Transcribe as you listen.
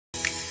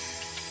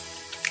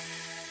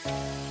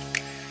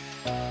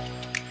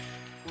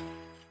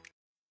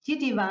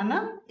Jiri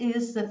Wanner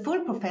is a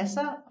full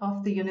professor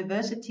of the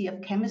University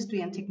of Chemistry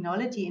and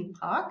Technology in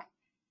Prague,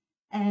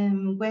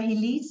 where he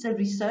leads a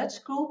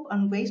research group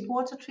on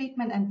wastewater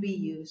treatment and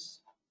reuse.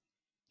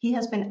 He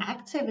has been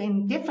active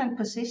in different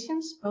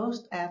positions,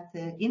 both at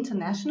the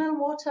International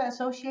Water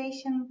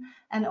Association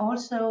and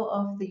also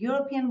of the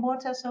European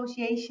Water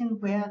Association,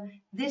 where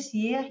this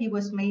year he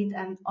was made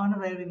an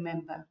honorary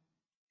member.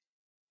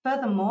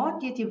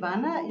 Furthermore, Jiri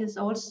Wanner is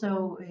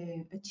also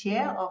a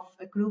chair of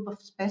a group of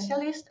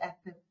specialists at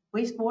the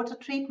wastewater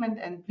treatment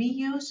and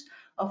reuse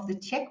of the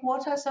Czech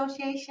Water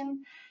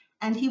Association,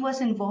 and he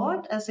was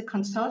involved as a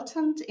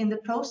consultant in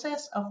the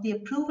process of the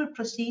approval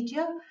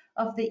procedure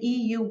of the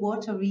EU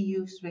water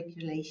reuse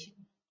regulation.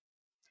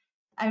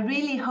 I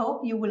really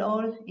hope you will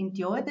all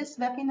enjoy this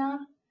webinar,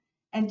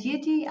 and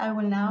Jiri, I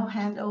will now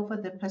hand over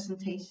the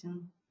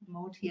presentation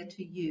mode here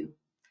to you.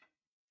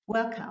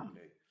 Welcome.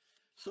 Okay.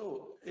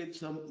 So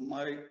it's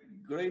my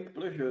great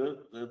pleasure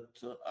that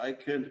I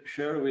can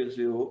share with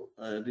you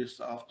this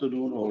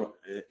afternoon or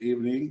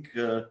evening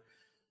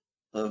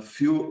a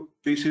few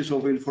pieces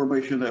of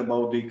information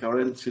about the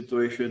current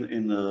situation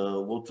in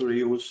water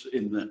use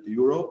in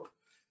Europe,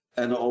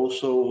 and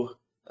also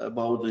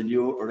about the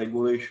new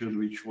regulation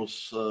which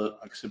was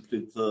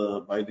accepted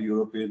by the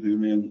European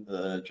Union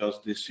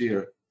just this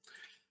year.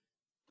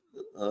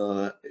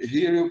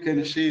 Here you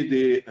can see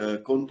the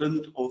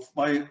content of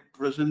my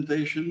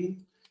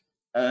presentation,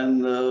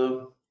 and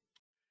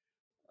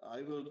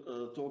I will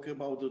talk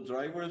about the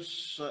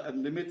drivers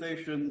and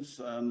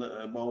limitations and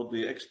about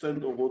the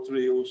extent of water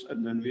use,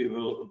 and then we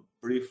will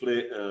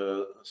briefly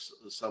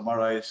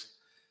summarize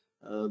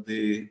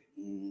the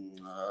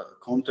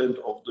content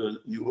of the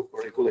new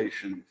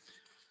regulation.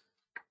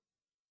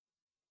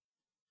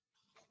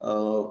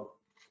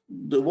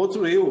 The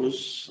water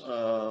use,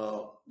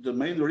 the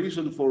main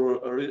reason for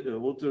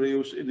water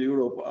use in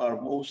Europe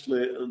are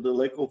mostly the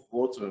lack of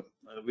water,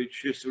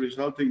 which is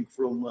resulting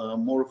from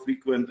more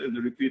frequent and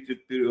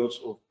repeated periods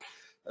of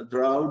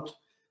drought,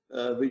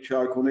 which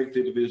are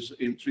connected with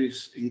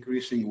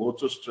increasing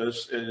water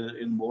stress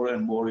in more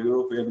and more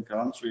European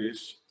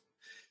countries.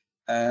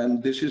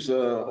 And this is,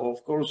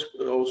 of course,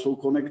 also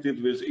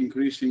connected with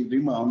increasing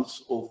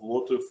demands of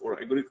water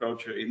for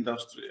agriculture,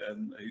 industry,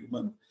 and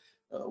human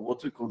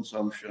water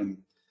consumption.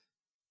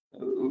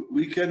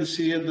 We can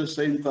see at the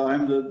same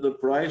time that the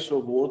price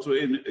of water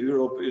in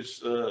Europe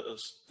is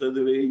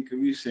steadily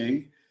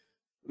increasing,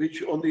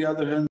 which on the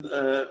other hand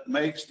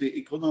makes the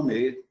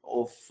economy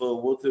of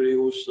water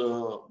use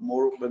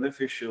more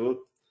beneficial.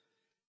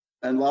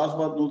 And last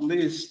but not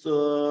least,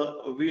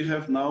 we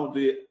have now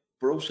the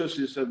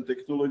processes and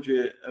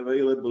technology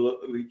available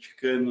which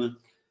can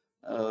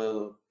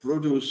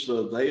produce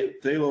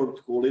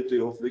tailored quality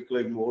of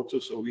reclaimed water,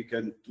 so we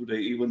can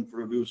today even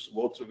produce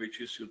water which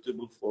is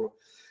suitable for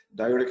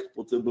direct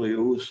potable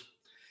use.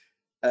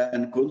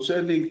 And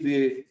concerning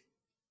the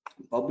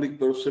public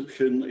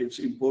perception, it's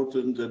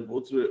important that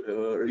water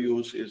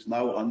reuse is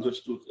now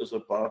understood as a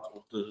part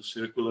of the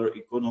circular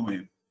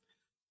economy.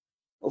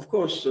 Of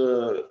course,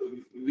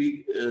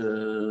 we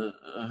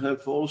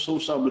have also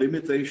some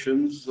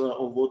limitations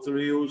of water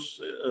reuse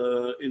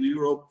in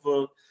Europe.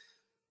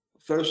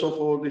 First of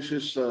all, this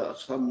is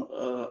some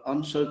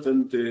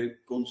uncertainty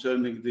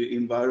concerning the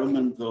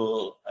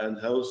environmental and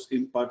health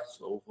impacts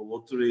of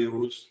water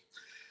reuse.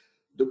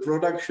 The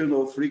production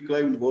of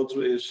reclaimed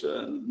water is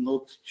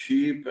not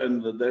cheap,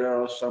 and there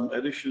are some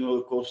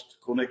additional costs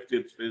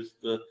connected with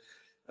the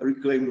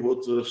reclaimed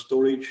water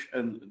storage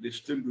and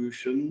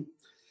distribution.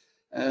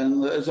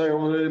 And as I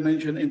already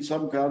mentioned, in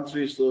some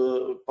countries,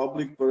 the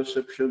public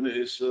perception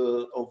is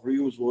of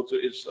reused water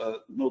is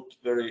not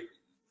very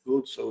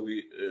good, so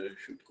we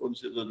should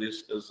consider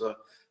this as a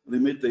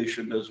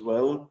limitation as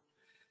well.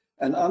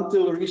 And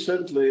until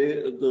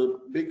recently, the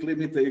big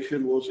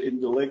limitation was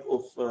in the lack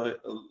of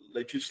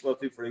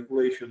legislative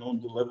regulation on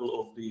the level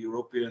of the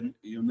European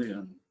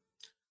Union.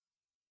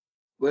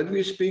 When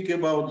we speak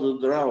about the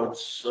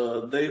droughts,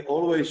 they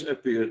always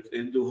appeared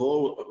in the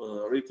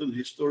whole written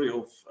history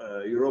of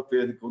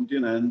European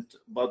continent,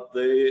 but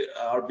they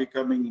are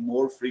becoming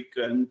more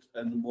frequent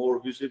and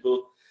more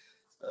visible.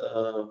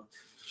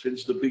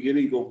 Since the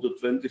beginning of the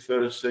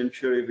 21st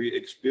century, we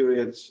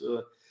experienced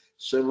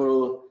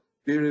several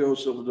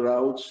periods of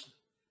droughts,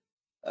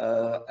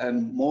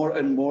 and more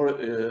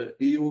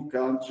EU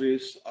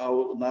countries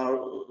are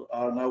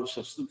now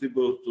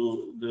susceptible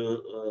to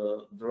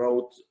the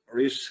drought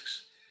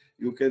risks.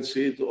 You can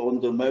see it on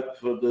the map.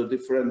 The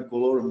different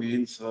color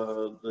means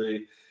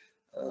the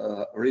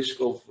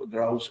risk of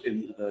droughts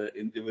in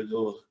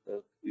individual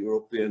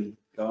European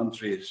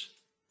countries.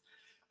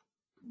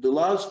 The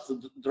last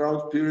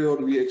drought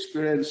period we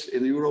experienced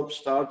in Europe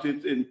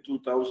started in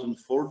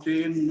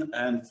 2014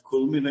 and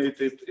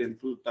culminated in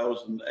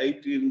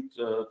 2018,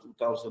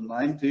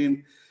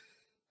 2019.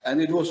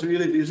 And it was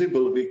really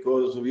visible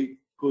because we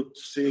could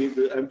see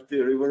the empty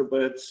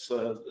riverbeds,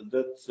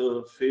 dead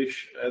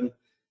fish, and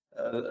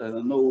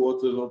no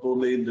water, not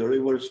only in the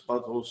rivers,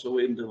 but also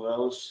in the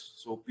wells.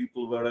 So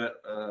people were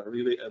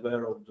really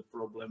aware of the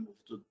problem of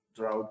the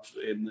drought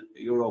in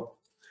Europe.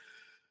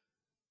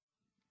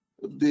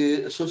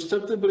 The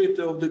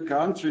susceptibility of the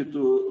country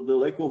to the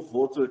lack of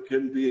water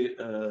can be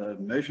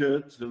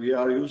measured. We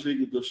are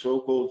using the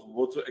so-called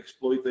water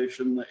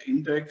exploitation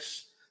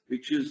index,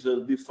 which is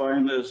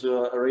defined as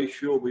a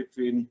ratio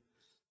between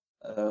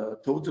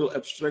total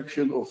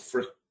abstraction of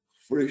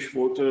fresh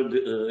water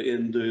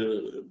in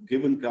the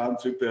given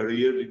country per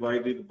year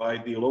divided by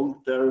the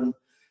long-term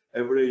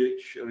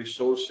average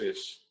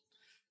resources.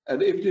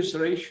 And if this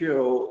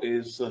ratio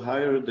is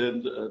higher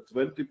than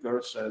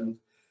 20%,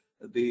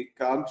 the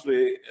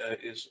country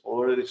is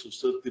already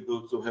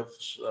susceptible to have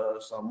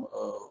some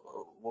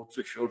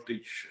water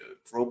shortage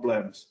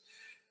problems.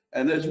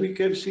 And as we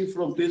can see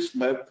from this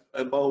map,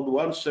 about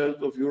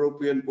 1/3 of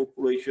European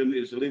population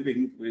is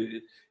living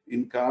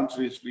in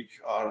countries which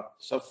are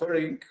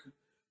suffering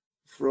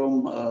from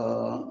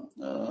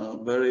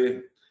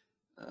very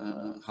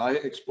high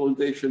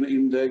exploitation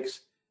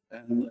index,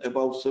 and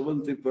about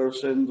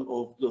 70%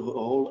 of the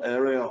whole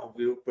area of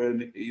the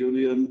European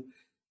Union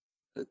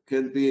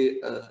can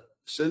be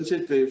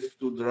sensitive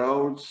to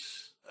droughts,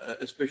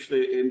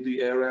 especially in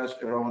the areas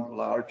around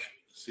large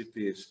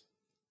cities.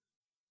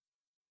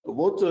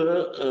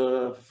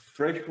 Water,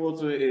 fresh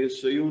water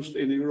is used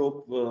in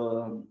Europe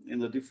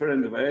in a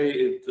different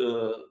way.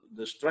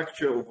 The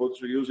structure of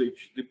water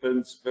usage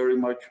depends very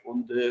much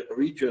on the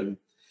region.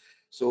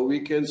 So we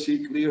can see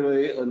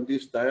clearly on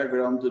this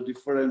diagram the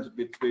difference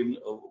between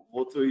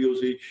water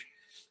usage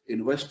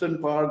in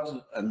western part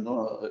and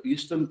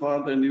eastern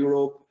part in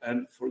Europe,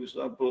 and for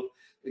example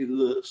in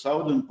the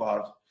southern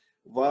part.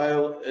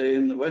 While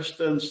in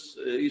western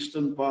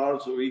eastern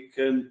parts we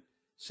can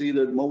see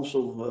that most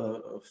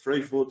of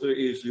fresh water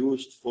is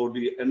used for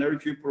the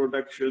energy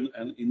production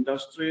and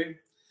industry.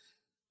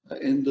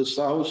 In the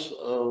south,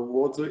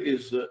 water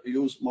is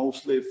used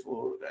mostly for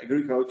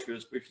agriculture,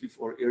 especially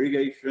for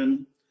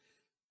irrigation.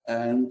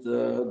 And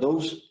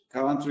those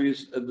countries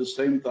at the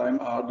same time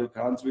are the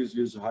countries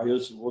with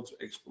highest water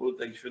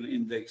exploitation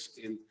index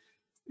in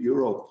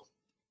Europe.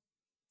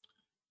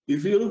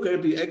 If you look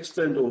at the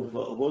extent of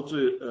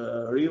water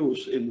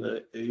reuse in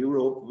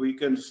Europe, we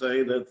can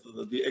say that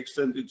the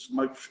extent is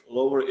much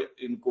lower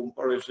in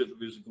comparison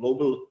with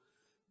global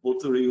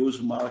water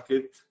reuse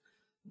market.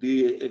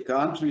 The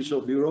countries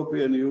of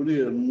European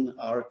Union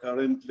are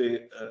currently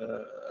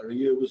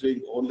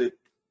reusing only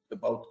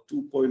about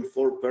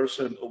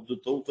 2.4% of the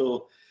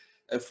total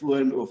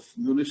effluent of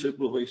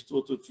municipal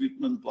wastewater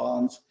treatment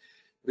plants,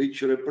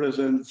 which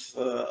represents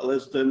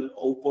less than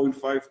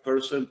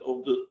 0.5%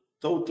 of the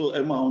total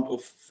amount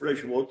of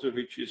fresh water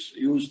which is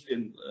used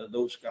in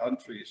those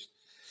countries.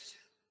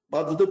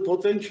 But the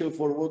potential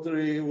for water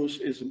reuse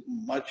is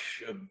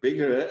much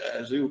bigger,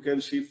 as you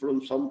can see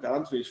from some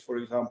countries. For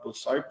example,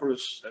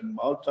 Cyprus and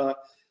Malta,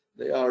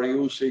 they are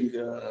using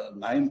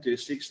 90,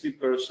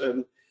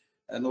 60%.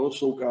 And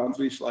also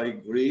countries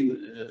like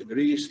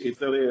Greece,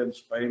 Italy, and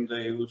Spain,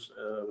 they use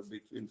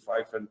between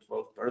 5 and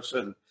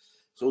 12%.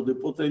 So the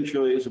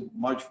potential is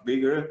much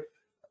bigger,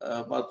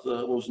 but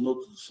was not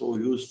so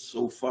used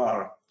so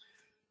far.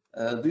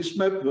 This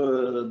map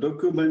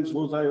documents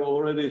what I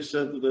already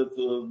said, that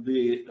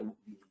the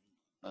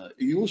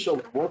use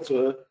of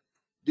water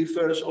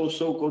differs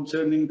also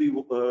concerning the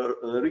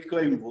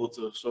reclaimed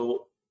water.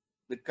 So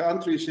the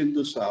countries in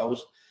the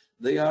south,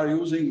 they are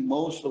using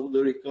most of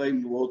the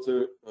reclaimed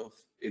water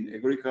in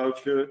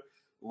agriculture,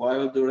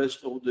 while the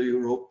rest of the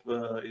Europe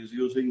is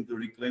using the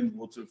reclaimed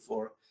water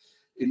for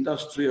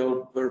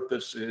industrial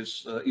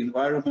purposes,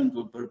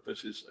 environmental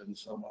purposes, and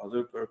some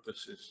other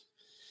purposes.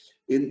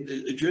 In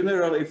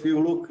general, if you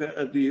look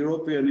at the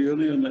European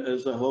Union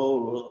as a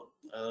whole,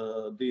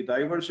 the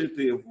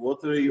diversity of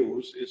water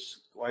use is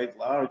quite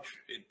large.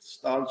 It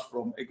starts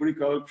from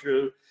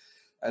agriculture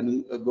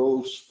and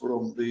goes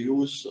from the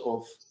use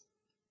of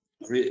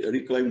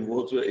reclaimed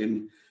water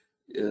in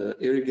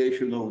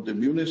irrigation of the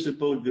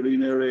municipal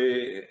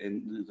greenery,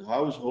 in the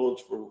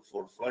households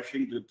for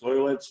flushing the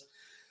toilets,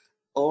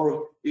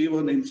 or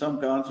even in some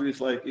countries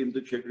like in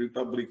the Czech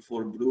Republic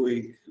for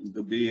brewing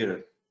the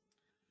beer.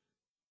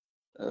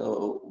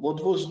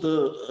 What was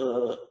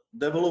the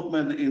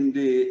development in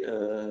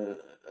the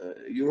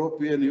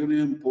European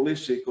Union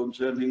policy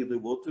concerning the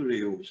water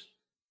reuse?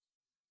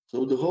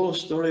 So the whole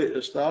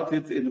story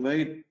started in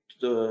May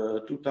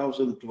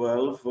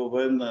 2012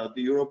 when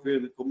the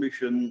European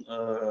Commission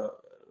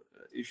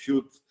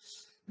issued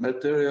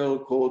material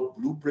called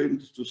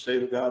Blueprint to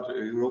Safeguard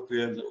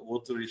European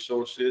Water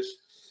Resources.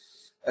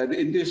 And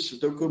in this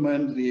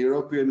document, the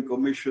European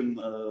Commission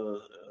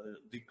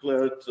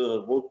declared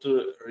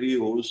water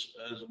reuse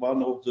as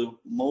one of the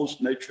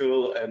most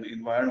natural and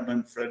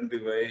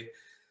environment-friendly way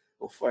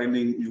of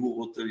finding new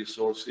water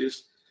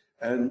resources.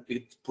 And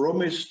it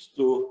promised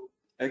to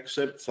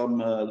accept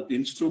some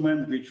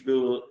instrument which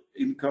will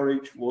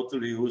encourage water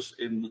reuse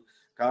in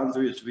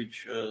countries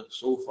which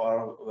so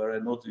far were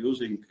not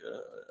using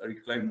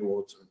reclaimed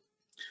water.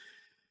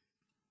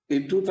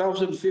 In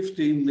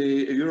 2015,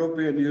 the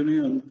European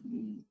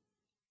Union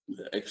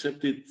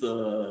accepted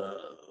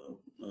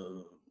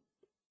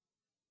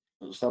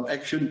some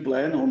action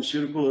plan on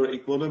circular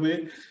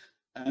economy,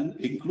 and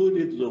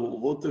included the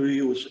water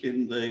reuse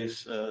in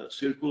this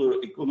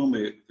circular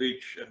economy,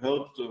 which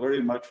helped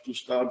very much to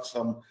start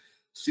some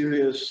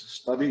serious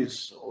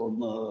studies on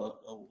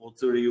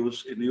water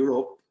reuse in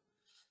Europe.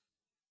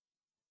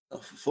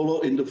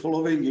 In the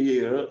following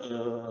year,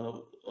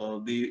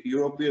 the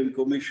European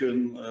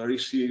Commission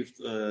received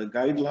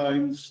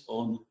guidelines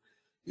on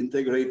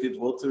integrated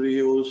water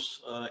reuse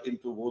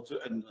into water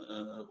and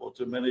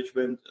water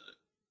management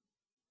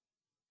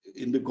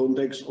in the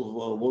context of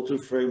a Water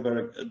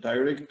Framework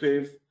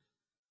Directive.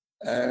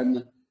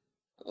 And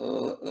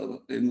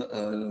in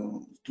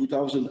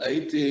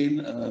 2018,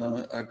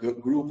 a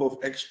group of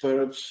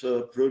experts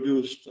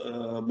produced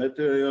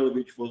material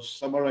which was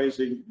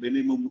summarizing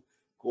minimum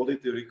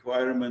quality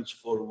requirements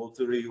for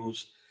water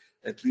reuse,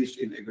 at least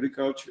in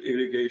agriculture,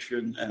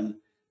 irrigation, and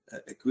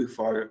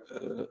aquifer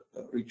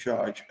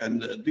recharge.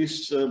 And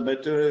this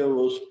material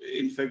was,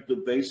 in fact, the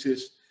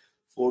basis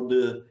for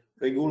the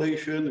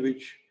regulation,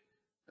 which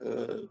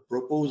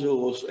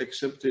proposal was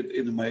accepted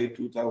in May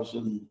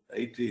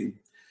 2018.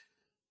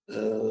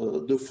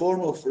 The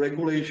form of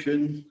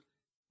regulation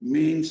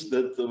means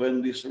that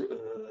when this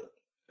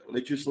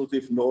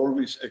legislative norm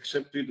is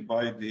accepted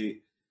by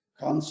the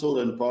Council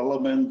and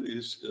Parliament,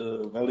 is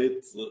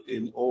valid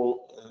in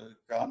all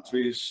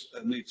countries,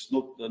 and it's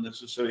not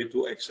necessary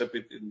to accept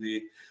it in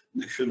the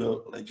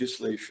national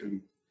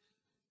legislation.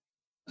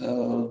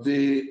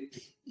 The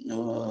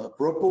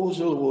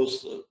proposal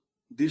was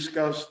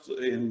discussed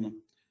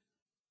in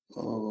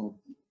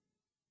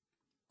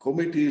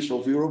committees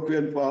of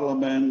European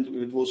Parliament.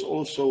 It was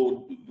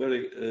also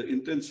very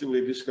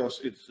intensively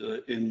discussed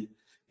in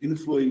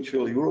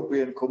influential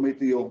European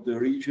Committee of the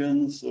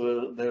Regions.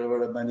 There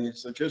were many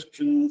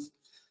suggestions.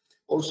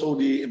 Also,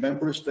 the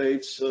member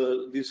states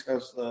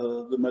discussed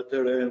the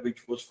material,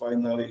 which was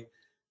finally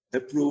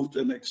approved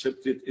and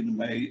accepted in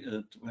May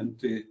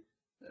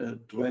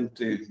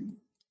 2020.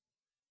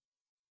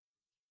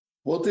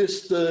 What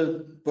is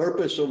the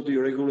purpose of the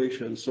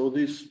regulation? So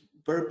this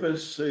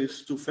purpose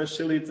is to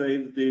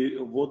facilitate the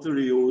water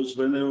reuse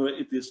whenever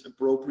it is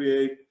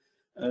appropriate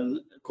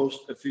and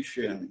cost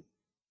efficient.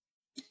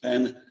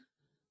 And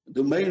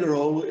the main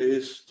role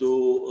is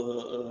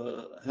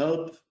to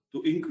help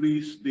to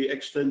increase the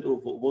extent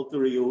of water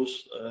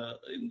reuse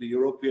in the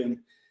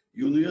European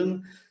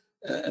Union,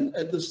 and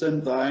at the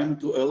same time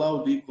to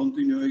allow the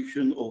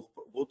continuation of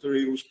water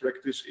reuse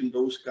practice in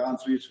those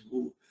countries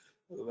who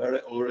were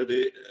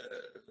already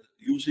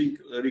using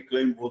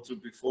reclaimed water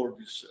before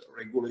this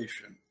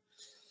regulation.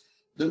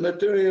 The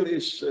material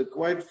is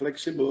quite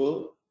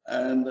flexible,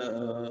 and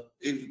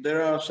if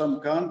there are some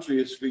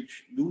countries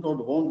which do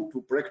not want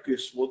to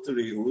practice water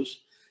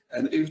reuse,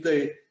 and if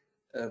they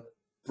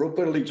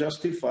properly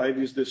justify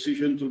this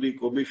decision to the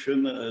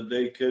Commission,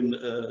 they can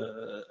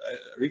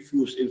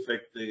refuse, in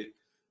fact, the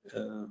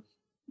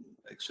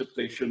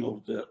acceptation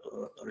of the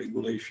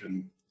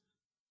regulation.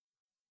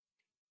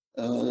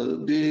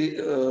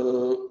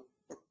 The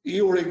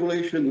EU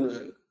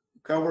regulation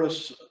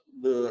covers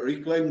the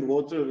reclaimed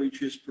water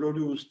which is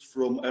produced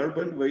from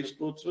urban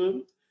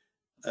wastewater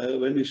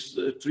when it's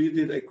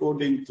treated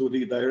according to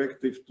the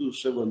Directive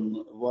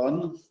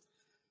 271,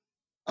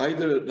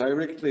 either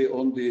directly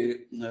on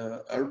the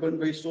urban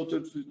wastewater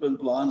treatment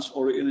plants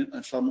or in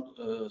some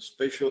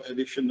special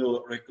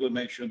additional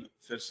reclamation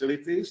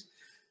facilities.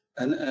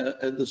 And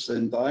at the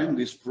same time,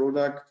 this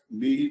product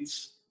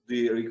meets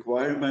the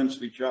requirements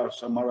which are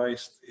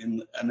summarized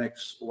in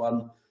Annex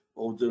 1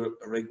 of the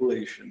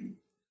regulation.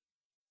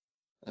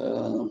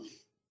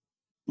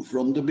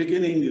 From the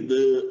beginning,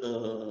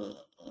 the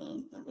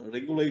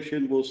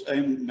regulation was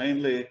aimed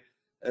mainly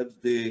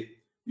at the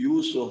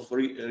use of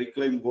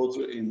reclaimed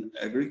water in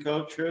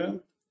agriculture,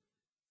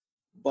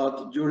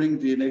 but during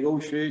the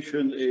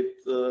negotiation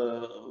it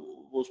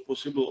was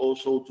possible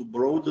also to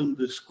broaden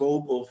the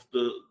scope of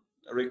the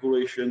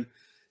regulation,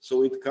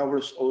 so it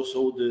covers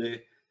also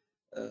the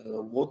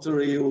water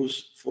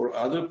reuse for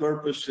other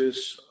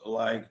purposes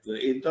like the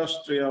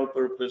industrial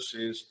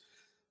purposes,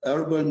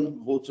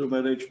 urban water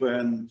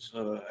management,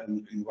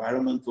 and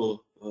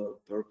environmental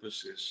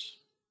purposes.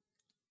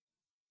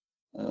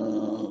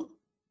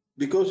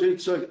 Because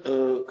it's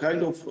a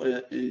kind of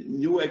a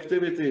new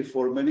activity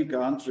for many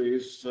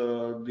countries,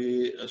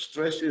 the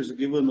stress is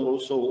given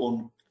also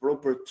on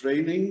proper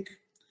training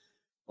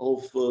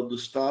of the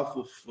staff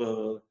of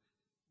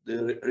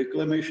the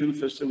reclamation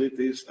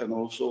facilities and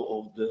also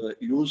of the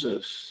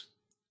users.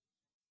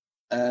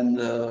 And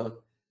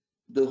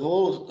the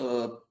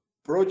whole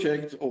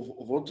project of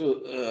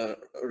water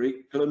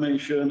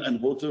reclamation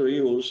and water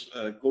reuse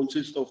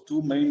consists of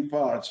two main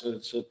parts.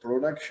 It's a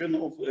production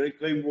of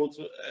reclaimed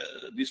water,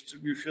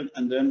 distribution,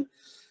 and then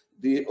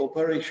the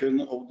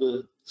operation of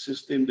the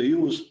system, the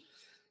use.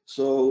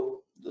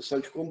 So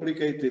such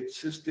complicated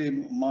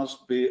system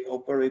must be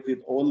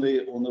operated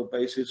only on the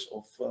basis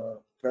of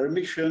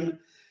permission,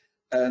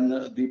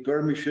 and the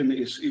permission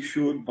is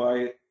issued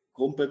by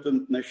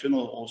competent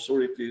national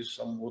authorities,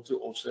 some water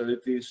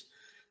authorities,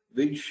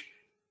 which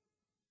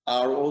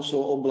are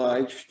also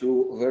obliged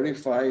to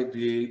verify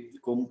the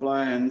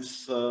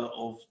compliance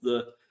of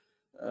the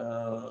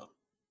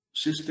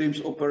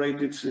systems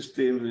operated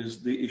system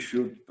with the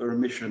issued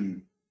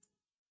permission.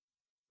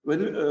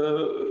 When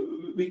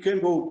we can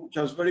go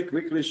just very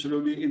quickly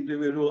through the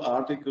individual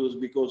articles,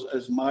 because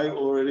as Mai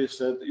already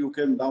said, you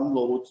can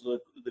download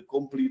the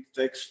complete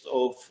text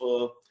of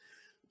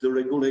the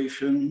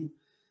regulation.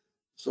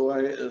 So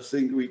I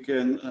think we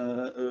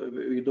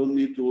don't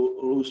need to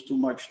lose too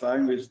much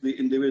time with the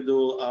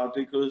individual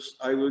articles.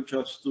 I will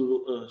just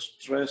to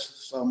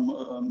stress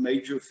some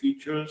major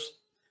features.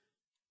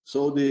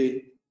 So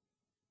the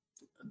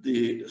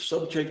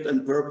subject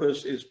and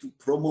purpose is to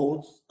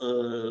promote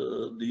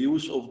the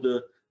use of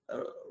the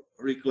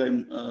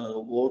reclaimed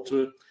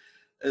water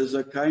as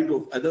a kind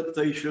of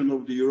adaptation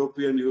of the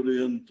European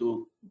Union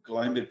to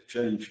climate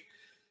change.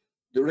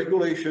 The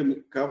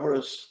regulation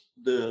covers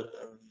the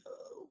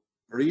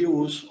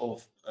reuse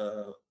of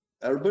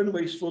urban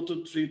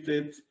wastewater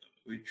treated,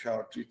 which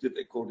are treated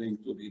according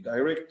to the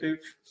directive,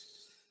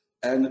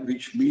 and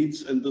which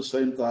meets at the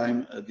same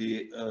time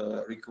the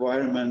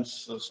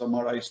requirements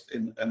summarized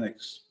in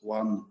Annex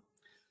 1.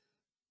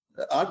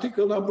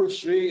 Article number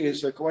 3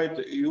 is a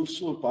quite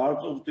useful part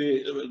of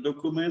the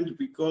document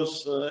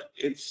because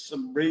it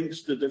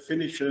brings the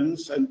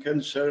definitions and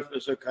can serve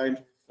as a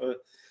kind of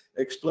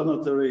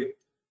explanatory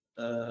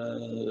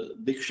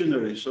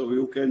dictionary. So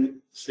you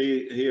can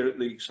see here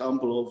the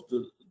example of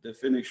the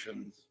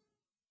definitions.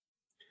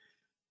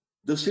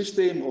 The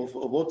system of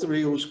water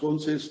reuse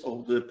consists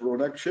of the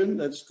production,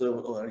 that's the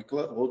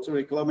water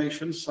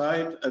reclamation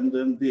side, and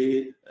then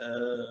the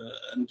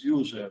end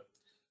user.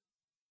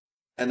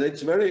 And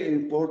it's very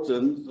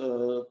important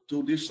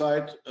to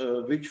decide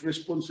which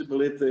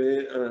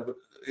responsibility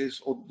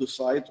is on the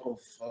side of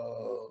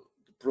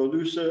the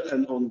producer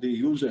and on the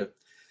user.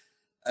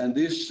 And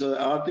this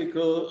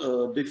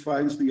article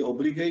defines the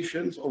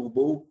obligations of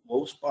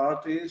both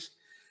parties,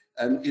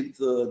 and it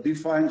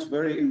defines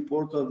very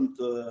important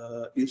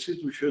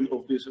institution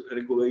of this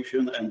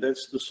regulation, and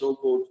that's the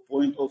so-called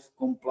point of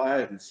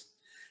compliance.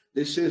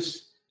 This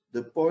is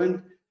the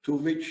point to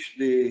which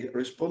the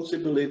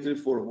responsibility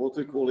for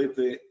water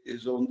quality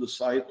is on the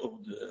side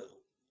of the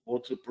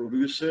water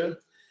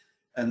producer,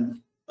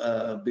 and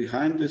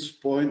behind this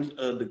point,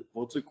 the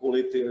water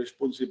quality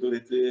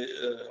responsibility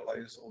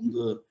lies on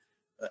the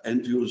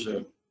end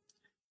user.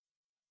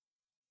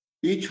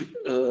 Each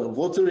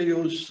water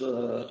reuse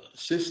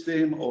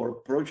system or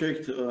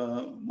project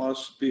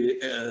must be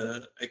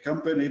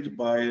accompanied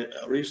by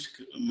a risk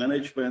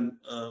management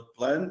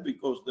plan,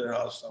 because there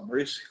are some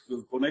risks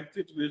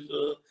connected with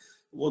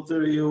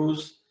water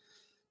reuse.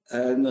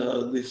 And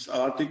this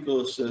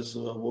article says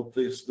what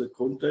is the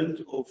content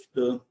of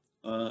the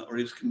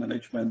risk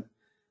management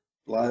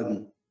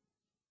plan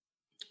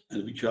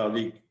and which are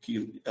the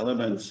key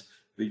elements,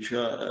 which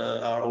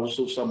are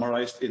also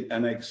summarized in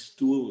Annex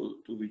 2,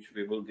 to which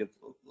we will get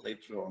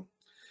later on.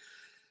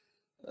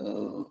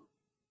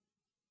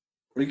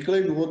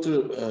 Reclaimed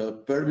water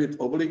permit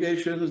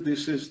obligations.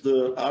 This is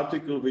the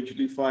article which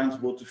defines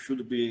what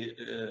should be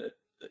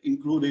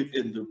included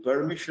in the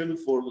permission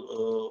for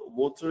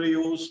water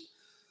use.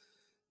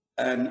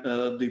 And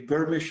the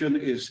permission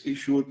is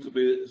issued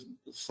with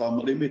some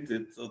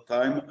limited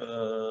time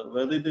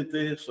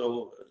validity,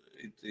 so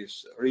it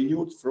is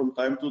renewed from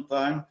time to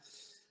time.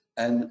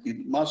 And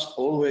it must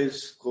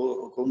always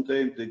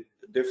contain the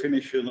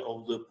definition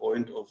of the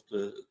point of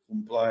the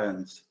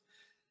compliance.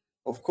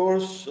 Of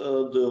course,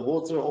 the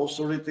water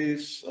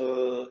authorities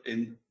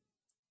in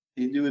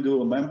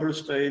individual member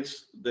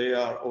states, they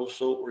are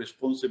also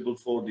responsible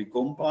for the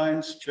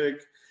compliance check,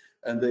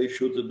 and they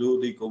should do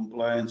the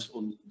compliance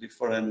on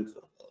different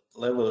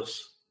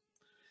levels.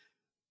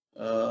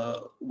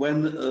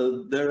 When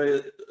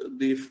the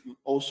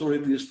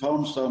authorities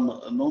found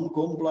some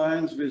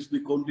non-compliance with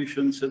the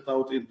conditions set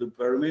out in the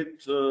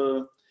permit,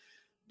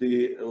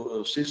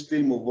 the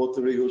system of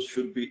water reuse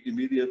should be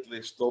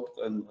immediately stopped,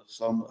 and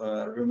some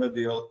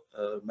remedial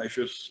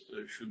measures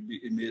should be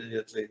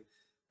immediately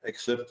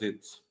accepted.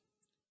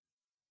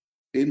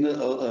 In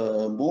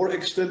more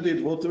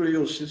extended water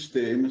reuse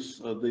systems,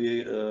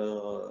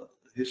 the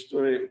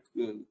history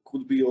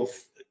could be of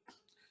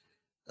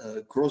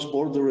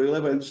cross-border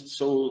relevance,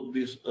 so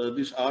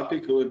this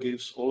article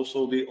gives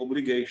also the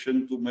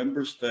obligation to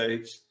member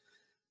states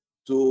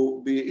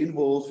to be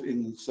involved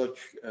in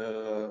such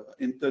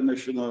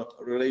international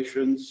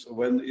relations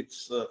when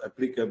it's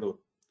applicable.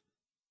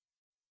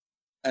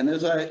 And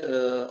as I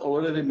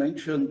already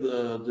mentioned,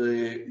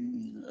 the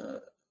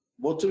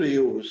water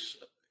reuse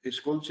is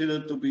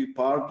considered to be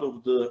part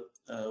of the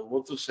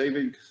water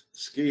saving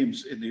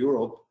schemes in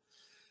Europe.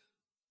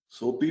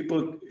 So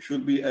people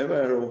should be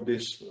aware of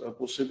this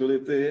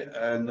possibility,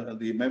 and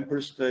the member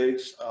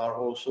states are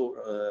also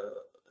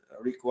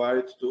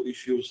required to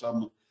issue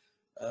some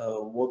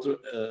water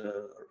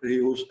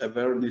reuse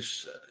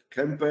awareness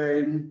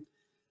campaign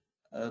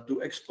to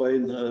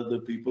explain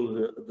the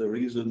people the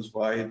reasons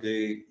why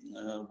the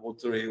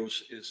water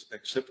reuse is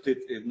accepted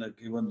in a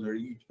given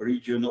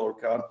region or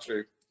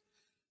country.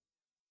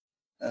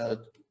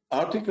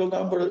 Article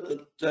number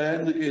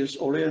 10 is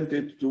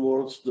oriented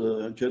towards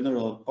the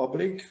general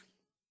public.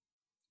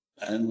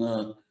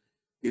 and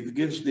it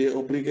gives the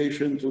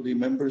obligation to the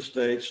member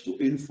states to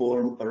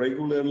inform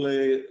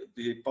regularly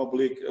the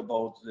public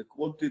about the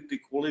quantity,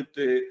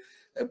 quality,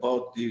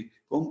 about the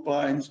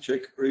compliance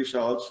check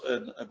results,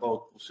 and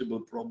about possible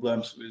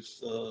problems with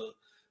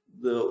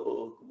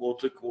the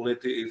water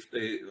quality if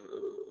they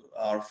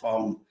are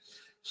found.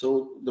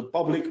 So the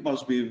public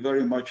must be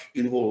very much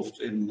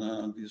involved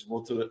in these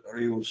water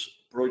reuse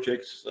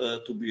projects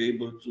to be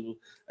able to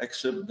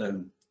accept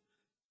them.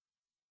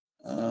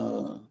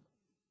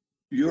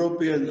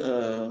 European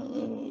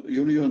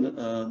Union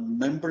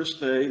member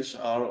states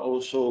are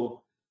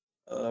also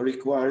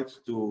required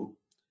to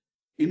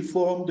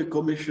inform the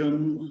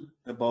Commission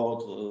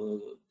about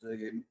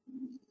the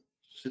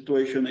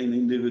situation in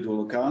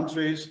individual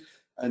countries,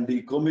 and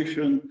the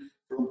Commission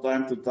from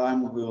time to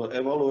time will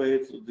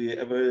evaluate the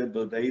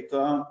available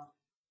data,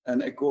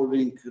 and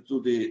according to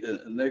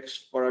the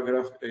next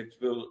paragraph,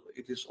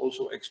 it is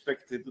also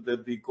expected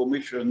that the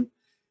Commission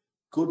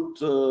could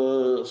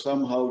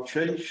somehow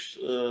change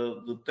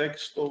the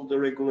text of the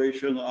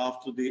regulation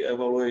after the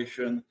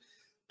evaluation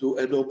to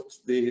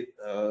adopt the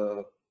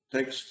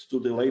text to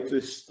the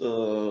latest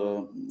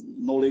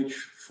knowledge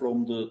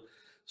from the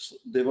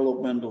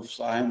development of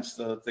science,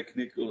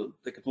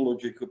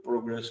 technological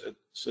progress,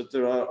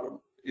 etc.,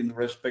 in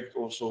respect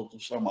also to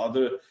some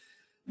other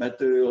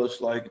materials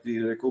like the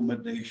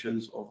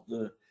recommendations of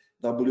the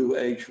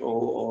WHO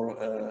or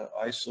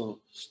ISO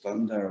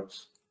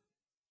standards.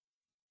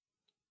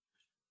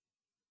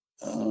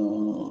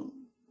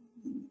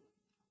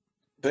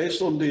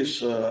 Based on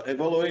this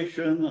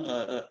evaluation,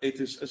 it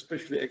is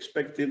especially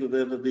expected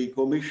that the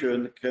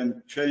Commission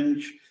can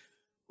change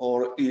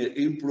or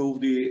improve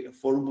the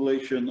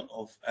formulation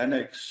of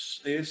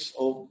annexes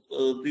of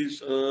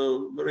this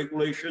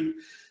regulation,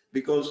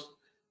 because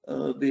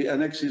the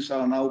annexes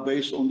are now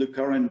based on the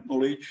current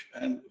knowledge,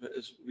 and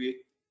as we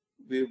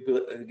will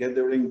be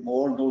gathering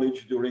more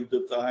knowledge during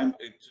the time,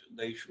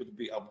 they should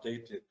be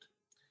updated.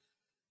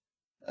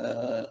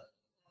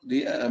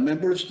 The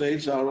member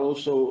states are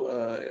also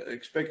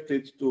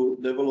expected to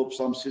develop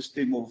some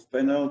system of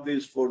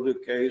penalties for the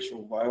case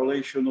of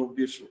violation of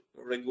this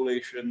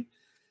regulation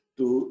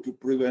to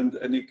prevent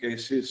any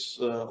cases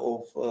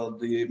of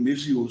the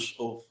misuse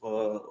of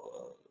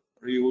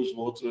reused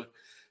water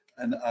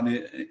and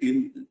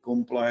in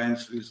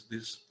compliance with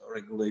this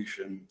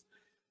regulation.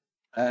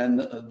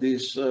 And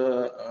this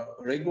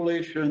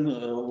regulation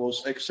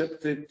was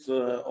accepted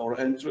or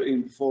entered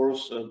in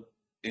force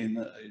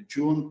in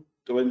June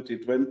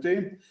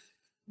 2020,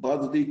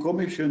 but the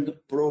Commission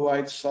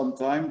provides some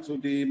time to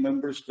the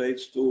member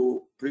states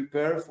to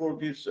prepare for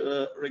this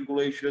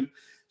regulation,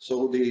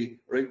 so the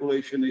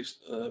regulation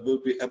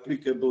will be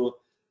applicable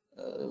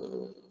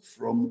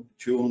from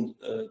June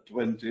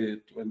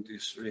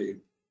 2023.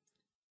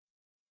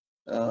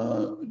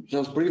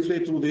 Just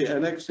briefly to the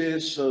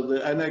annexes,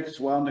 the Annex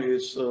 1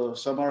 is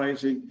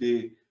summarizing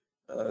the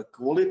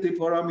quality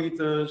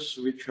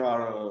parameters, which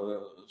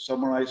are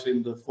summarized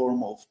in the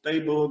form of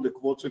table. The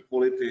water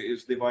quality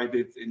is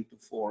divided into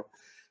 4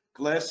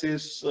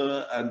 classes,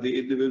 and the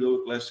individual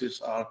classes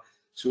are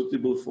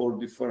suitable for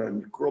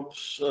different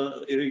crops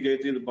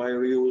irrigated by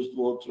reused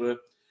water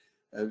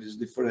with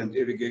different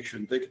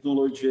irrigation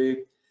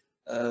technology.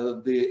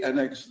 The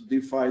annex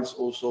defines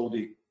also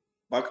the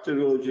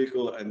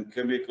bacteriological and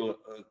chemical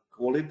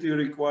quality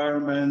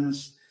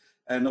requirements,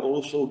 and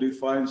also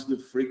defines the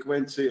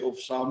frequency of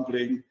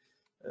sampling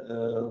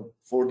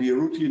for the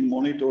routine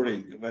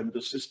monitoring when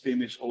the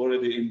system is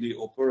already in the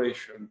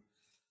operation.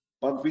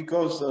 But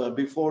because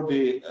before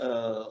the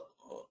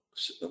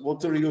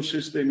water reuse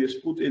system is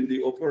put in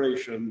the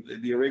operation,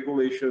 the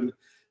regulation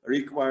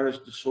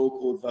requires the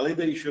so-called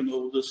validation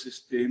of the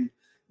system.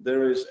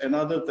 There is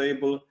another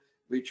table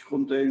which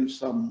contains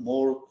some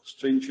more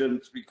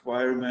stringent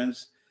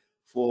requirements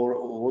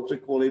for water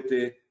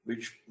quality,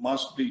 which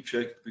must be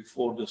checked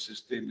before the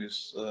system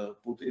is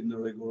put in the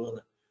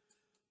regular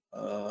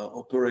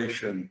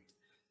operation.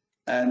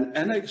 And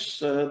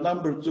Annex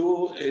number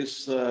 2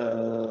 is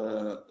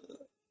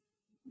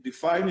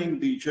defining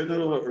the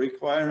general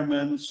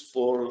requirements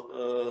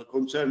for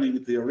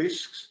concerning the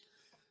risks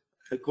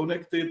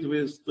connected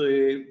with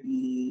the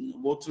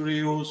water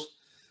reuse.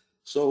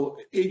 So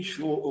each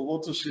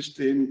water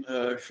system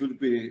should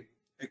be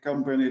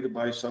accompanied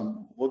by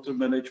some water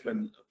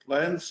management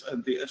plans,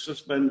 and the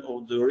assessment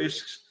of the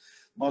risks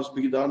must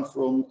be done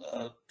from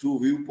 2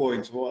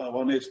 viewpoints.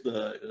 One is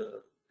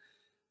the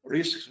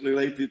risks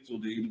related to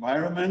the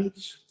environment,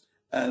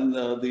 and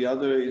the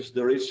other is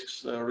the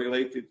risks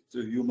related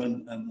to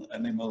human and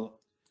animal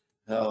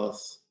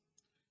health.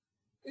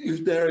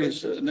 If there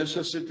is a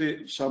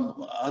necessity,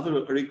 some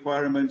other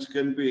requirements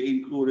can be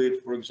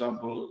included, for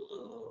example,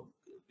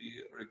 the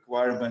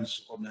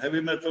requirements on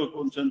heavy metal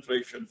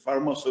concentration,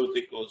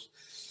 pharmaceuticals,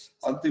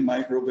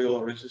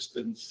 antimicrobial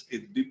resistance.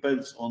 It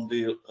depends on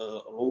the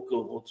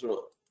local water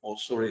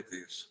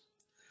authorities.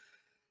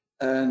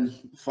 And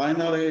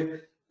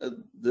finally,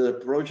 the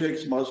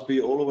projects must be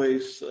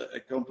always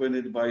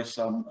accompanied by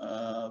some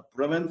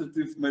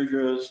preventative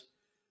measures.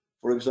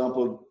 For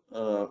example,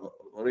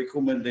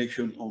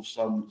 recommendation of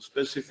some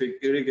specific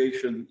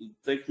irrigation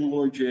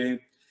technology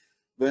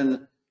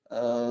when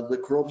the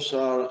crops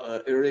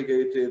are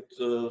irrigated,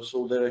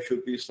 so there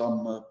should be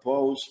some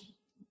pause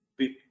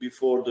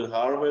before the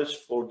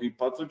harvest for the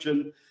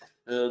pathogen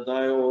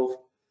die-off.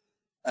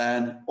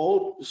 And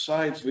all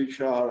sites which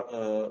are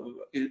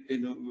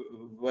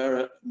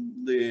where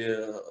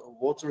the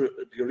water,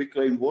 the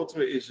reclaimed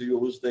water is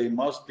used, they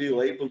must be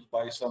labeled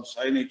by some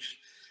signage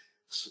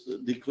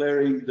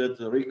declaring that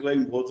the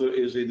reclaimed water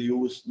is in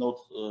use, not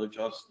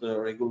just the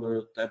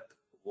regular tap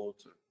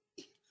water.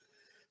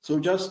 So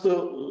just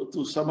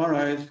to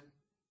summarize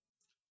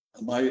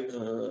my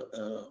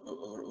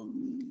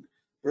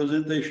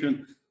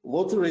presentation,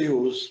 water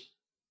use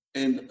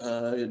in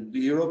the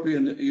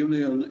European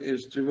Union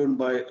is driven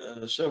by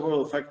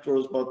several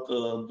factors, but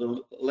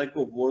the lack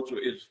of water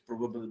is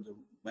probably the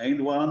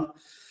main one.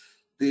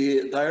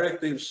 The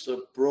directives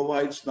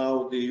provides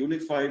now the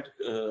unified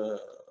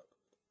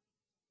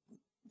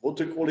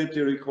water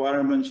quality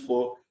requirements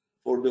for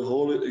the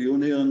whole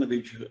union,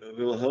 which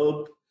will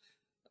help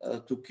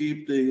to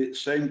keep the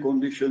same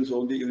conditions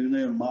on the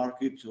union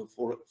market,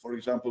 for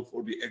example,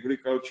 for the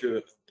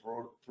agriculture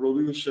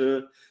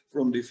producer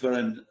from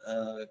different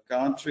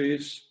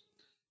countries.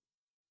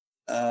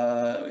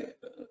 The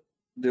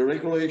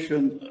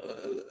regulation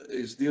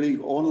is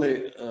dealing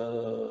only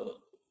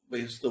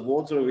with the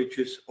water which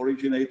is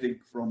originating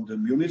from the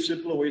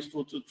municipal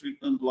wastewater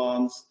treatment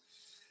plants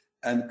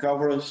and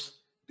covers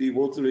the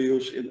water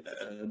use in,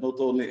 not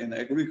only in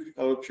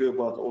agriculture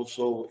but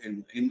also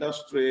in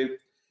industry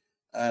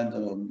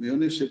and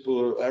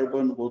municipal,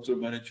 urban water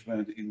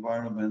management,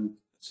 environment,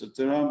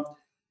 etc.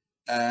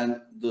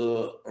 And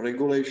the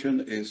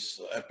regulation is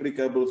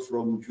applicable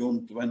from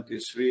June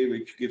 23,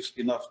 which gives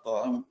enough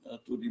time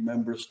to the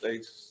member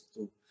states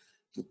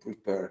to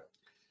prepare.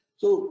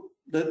 So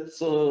that's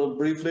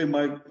briefly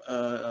my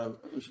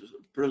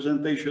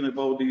presentation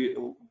about the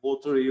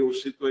water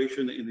use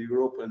situation in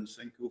Europe, and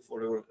thank you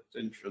for your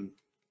attention.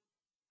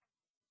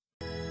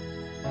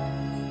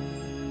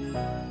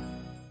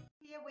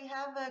 We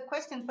have a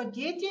question for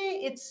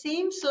Jiri. It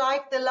seems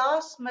like the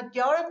large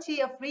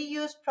majority of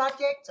reuse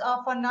projects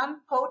are for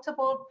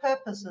non-potable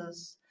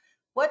purposes.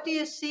 What do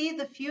you see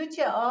the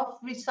future of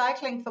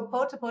recycling for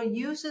potable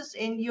uses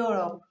in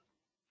Europe?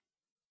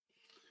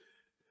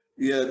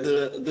 Yeah,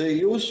 the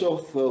use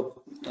of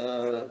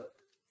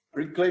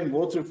reclaimed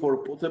water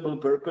for potable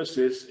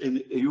purposes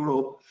in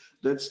Europe,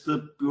 that's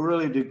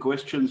purely the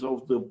questions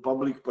of the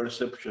public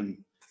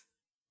perception.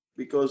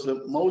 Because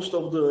most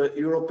of the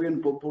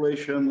European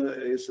population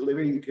is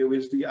living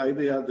with the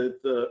idea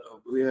that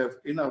we have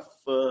enough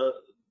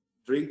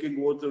drinking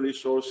water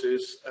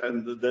resources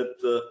and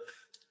that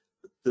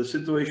the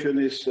situation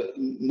is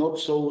not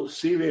so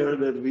severe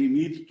that we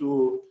need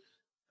to,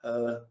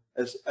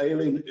 as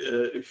Eileen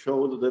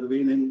showed, that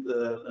we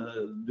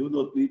do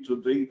not need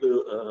to drink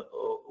the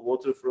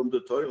water from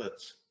the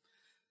toilets.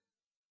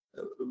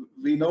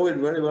 We know it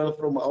very well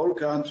from our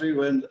country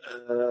when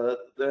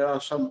there are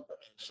some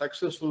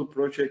successful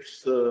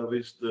projects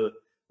with the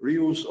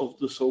reuse of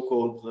the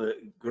so-called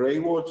grey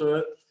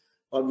water.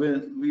 But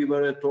when we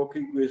were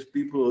talking with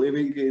people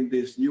living in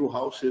these new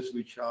houses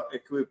which are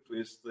equipped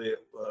with the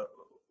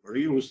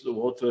reused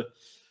water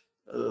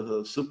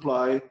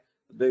supply,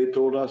 they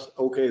told us,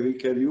 okay, we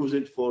can use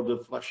it for the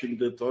flushing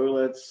the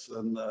toilets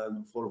and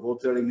for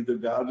watering the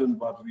garden,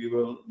 but we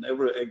will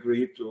never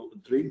agree to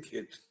drink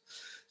it.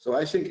 So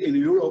I think in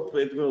Europe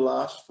it will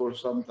last for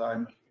some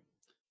time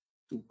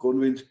to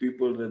convince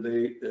people that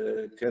they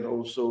can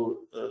also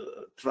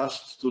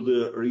trust to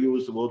the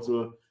reused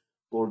water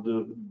for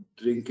the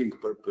drinking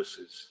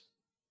purposes.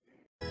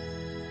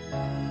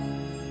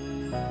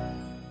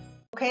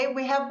 Okay,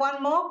 we have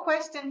one more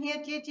question here,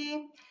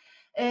 Jiri.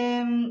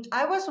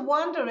 I was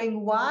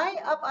wondering why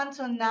up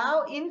until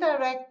now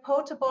indirect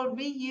potable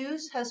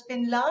reuse has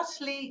been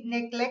largely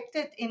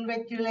neglected in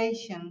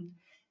regulation.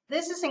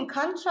 This is in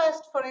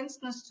contrast, for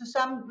instance, to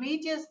some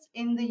regions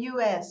in the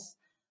US.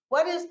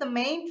 What is the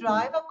main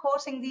driver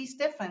causing these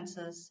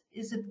differences?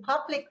 Is it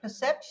public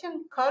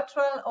perception,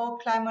 cultural, or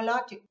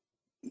climatological?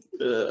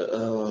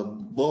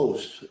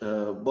 Both.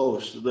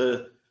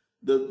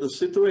 The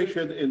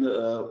situation in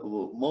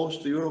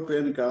most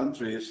European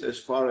countries as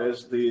far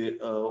as the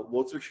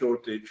water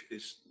shortage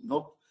is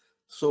not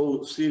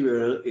so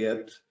severe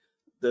yet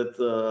that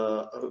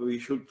we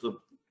should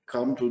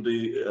come to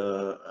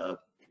the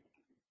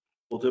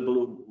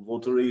potable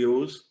water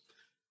reuse.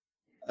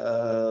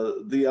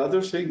 The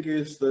other thing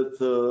is that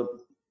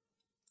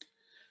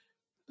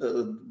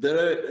there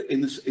are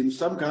in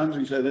some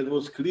countries, and it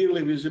was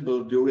clearly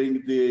visible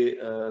during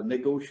the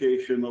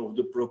negotiation of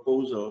the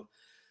proposal,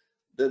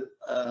 that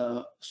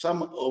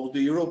some of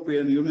the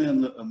European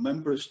Union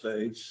member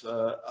states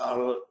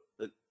are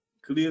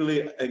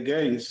clearly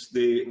against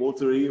the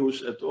water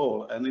reuse at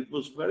all, and it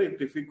was very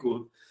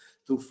difficult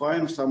to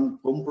find some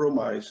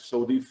compromise.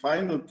 So the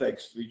final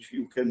text, which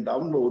you can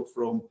download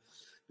from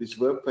this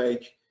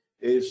webpage,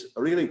 is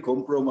really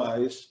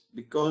compromise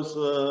because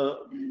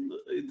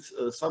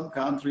some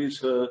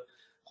countries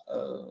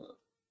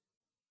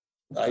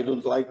I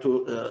don't like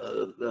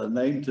to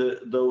name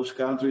those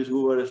countries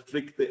who were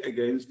strict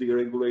against the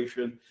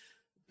regulation.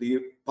 The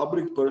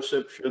public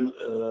perception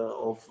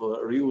of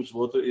reused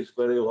water is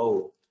very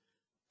low.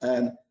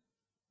 And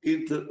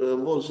it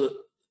was a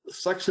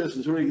success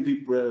during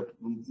the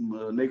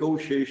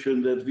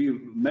negotiation that we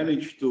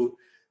managed to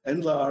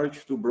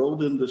enlarge, to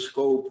broaden the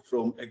scope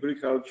from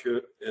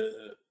agriculture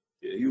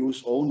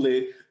use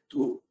only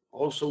to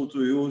also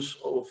to use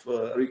of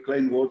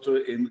reclaimed water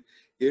in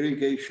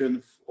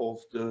irrigation of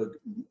the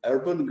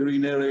urban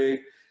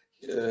greenery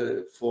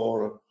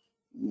for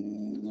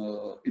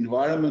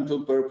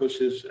environmental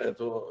purposes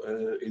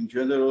in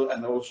general,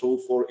 and also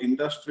for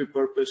industry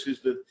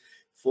purposes. That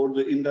for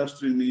the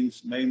industry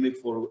means mainly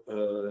for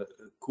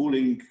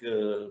cooling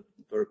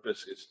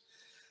purposes.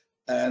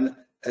 And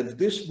at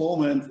this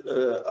moment,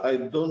 I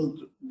don't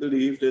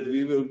believe that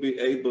we will be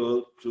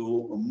able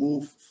to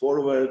move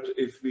forward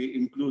if we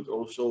include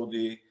also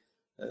the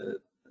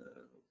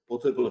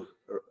potable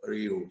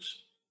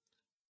reuse.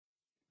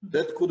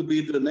 That could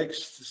be the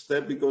next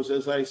step, because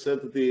as I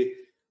said, the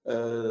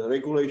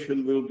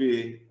regulation will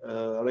be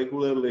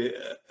regularly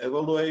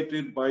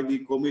evaluated by the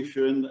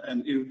Commission,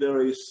 and if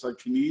there is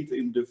such need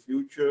in the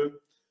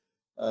future,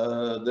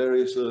 there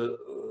is a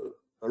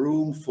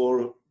room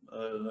for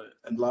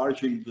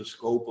enlarging the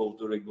scope of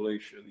the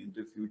regulation in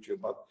the future.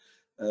 But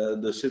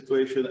the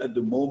situation at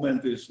the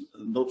moment is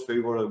not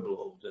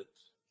favorable of that.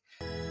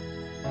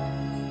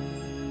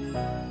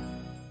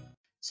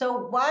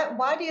 So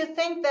why do you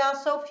think there are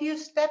so few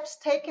steps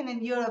taken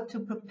in Europe to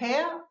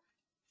prepare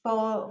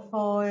for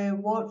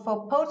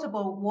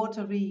potable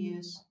water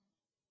reuse?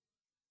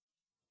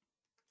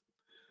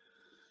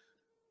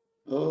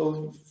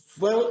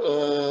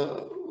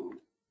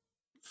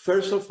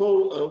 First of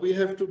all, we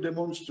have to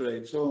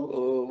demonstrate.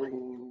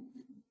 So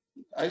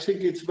I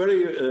think it's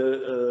very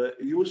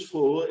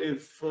useful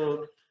if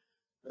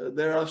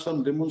there are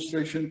some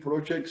demonstration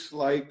projects,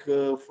 like,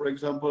 for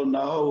example,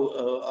 now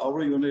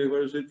our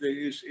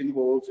university is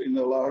involved in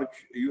a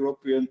large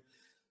European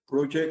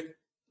project,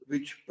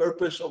 which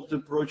purpose of the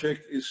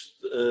project is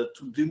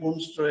to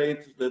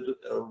demonstrate that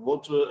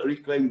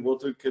reclaimed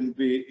water can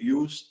be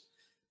used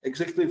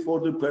exactly for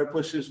the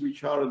purposes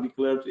which are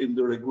declared in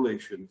the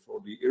regulation,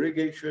 for the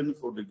irrigation,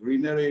 for the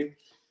greenery,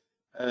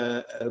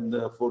 and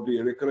for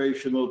the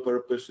recreational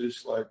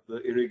purposes like the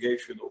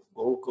irrigation of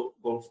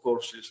golf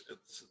courses,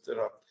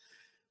 etc.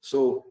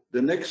 So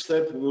the next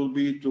step will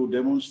be to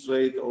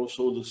demonstrate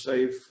also the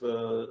safe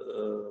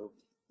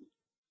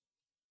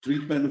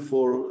treatment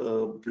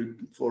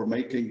for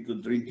making the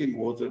drinking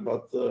water,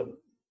 but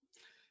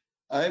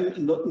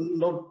I'm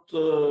not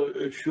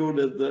sure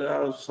that there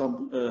are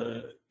some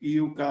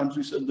EU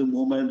countries at the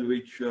moment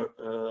which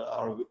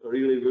are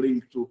really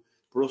willing to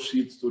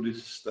proceed to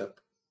this step.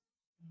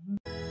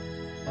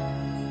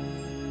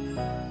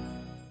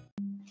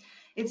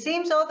 It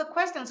seems all the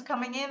questions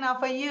coming in are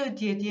for you,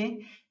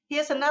 Jiri.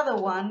 Here's another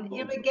one.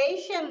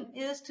 Irrigation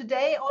is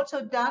today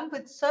also done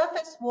with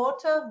surface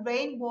water,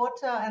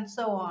 rainwater, and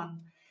so on.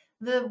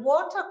 The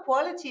water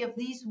quality of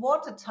these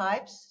water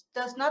types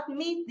does not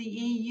meet the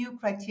EU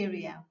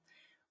criteria.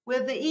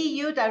 Will the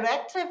EU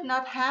directive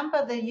not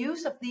hamper the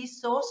use of these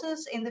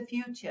sources in the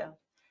future?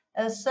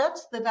 As such,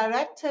 the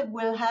directive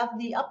will have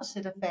the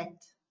opposite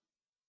effect.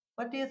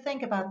 What do you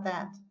think about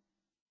that?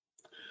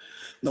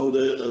 No,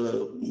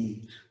 the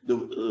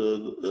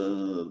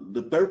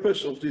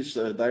purpose of this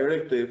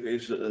directive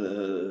is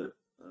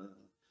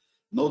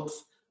not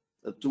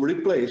to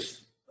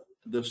replace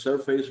the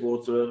surface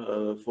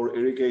water for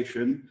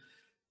irrigation.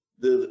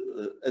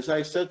 As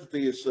I said,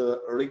 this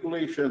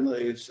regulation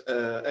is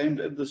aimed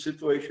at the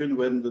situation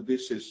when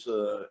this is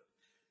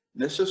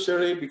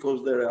necessary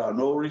because there are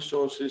no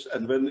resources,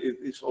 and when it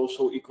is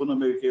also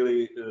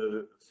economically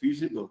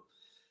feasible.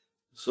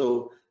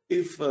 So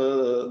if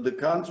the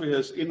country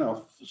has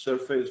enough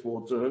surface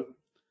water,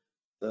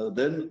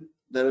 then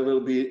there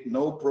will be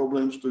no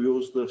problems to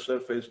use the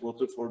surface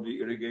water for the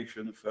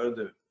irrigation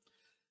further.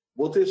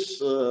 What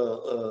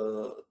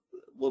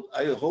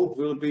I hope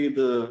will be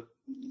the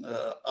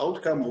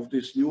outcome of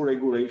this new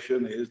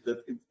regulation is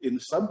that in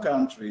some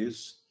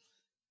countries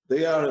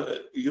they are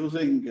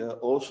using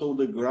also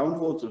the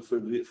groundwater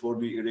for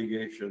the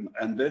irrigation,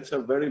 and that's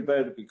very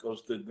bad,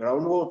 because the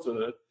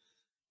groundwater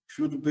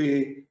should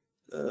be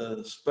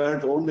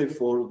spared only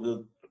for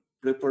the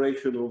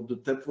preparation of the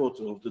tap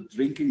water, of the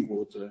drinking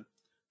water,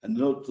 and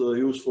not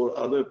used for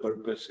other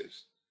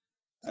purposes.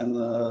 And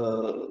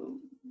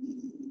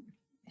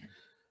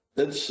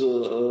that's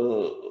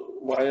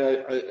why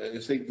I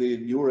think the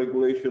new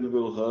regulation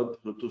will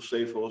help to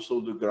save also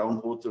the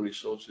groundwater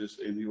resources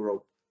in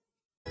Europe.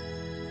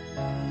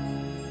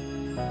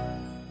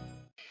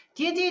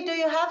 Jiri, do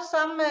you have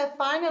some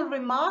final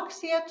remarks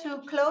here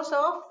to close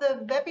off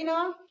the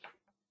webinar?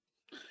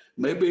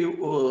 Maybe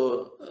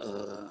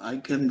I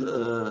can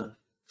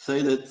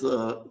say that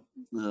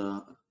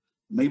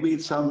maybe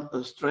it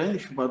sounds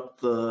strange, but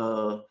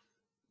the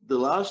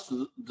last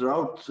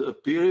drought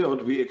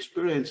period we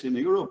experienced in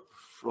Europe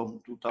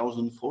from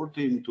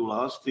 2014 to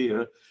last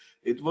year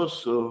it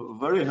was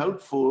very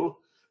helpful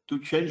to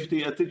change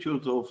the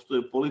attitude of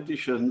the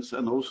politicians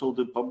and also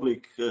the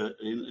public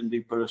in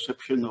the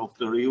perception of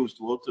the reused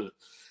water.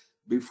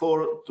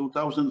 Before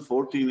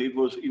 2014, it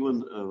was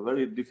even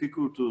very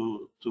difficult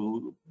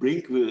to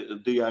bring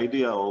the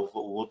idea of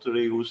water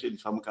reuse in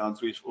some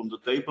countries on the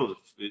table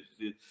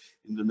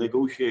in the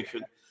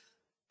negotiation.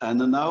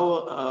 And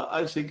now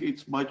I think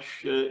it's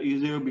much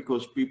easier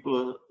because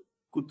people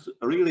could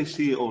really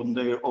see on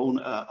their own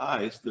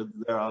eyes that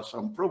there are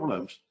some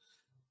problems.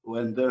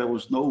 When there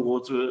was no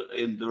water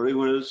in the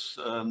rivers,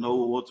 no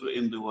water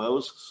in the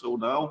wells. So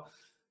now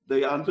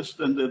they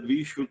understand that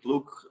we should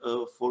look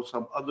for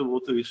some other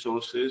water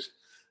resources,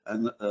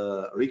 and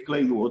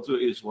reclaimed water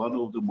is one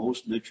of the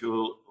most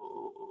natural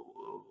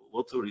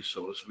water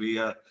resource. We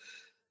are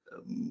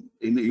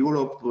in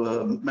Europe,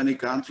 many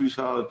countries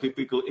are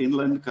typical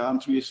inland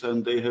countries,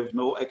 and they have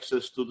no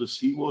access to the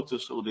seawater,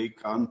 so they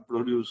can't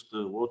produce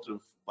the water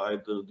by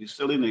the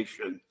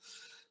desalination.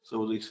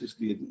 So this is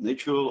the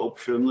natural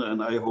option,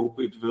 and I hope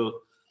it will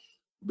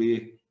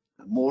be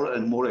more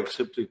and more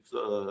accepted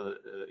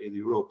in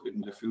Europe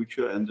in the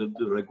future, and that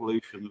the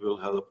regulation will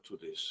help to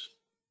this.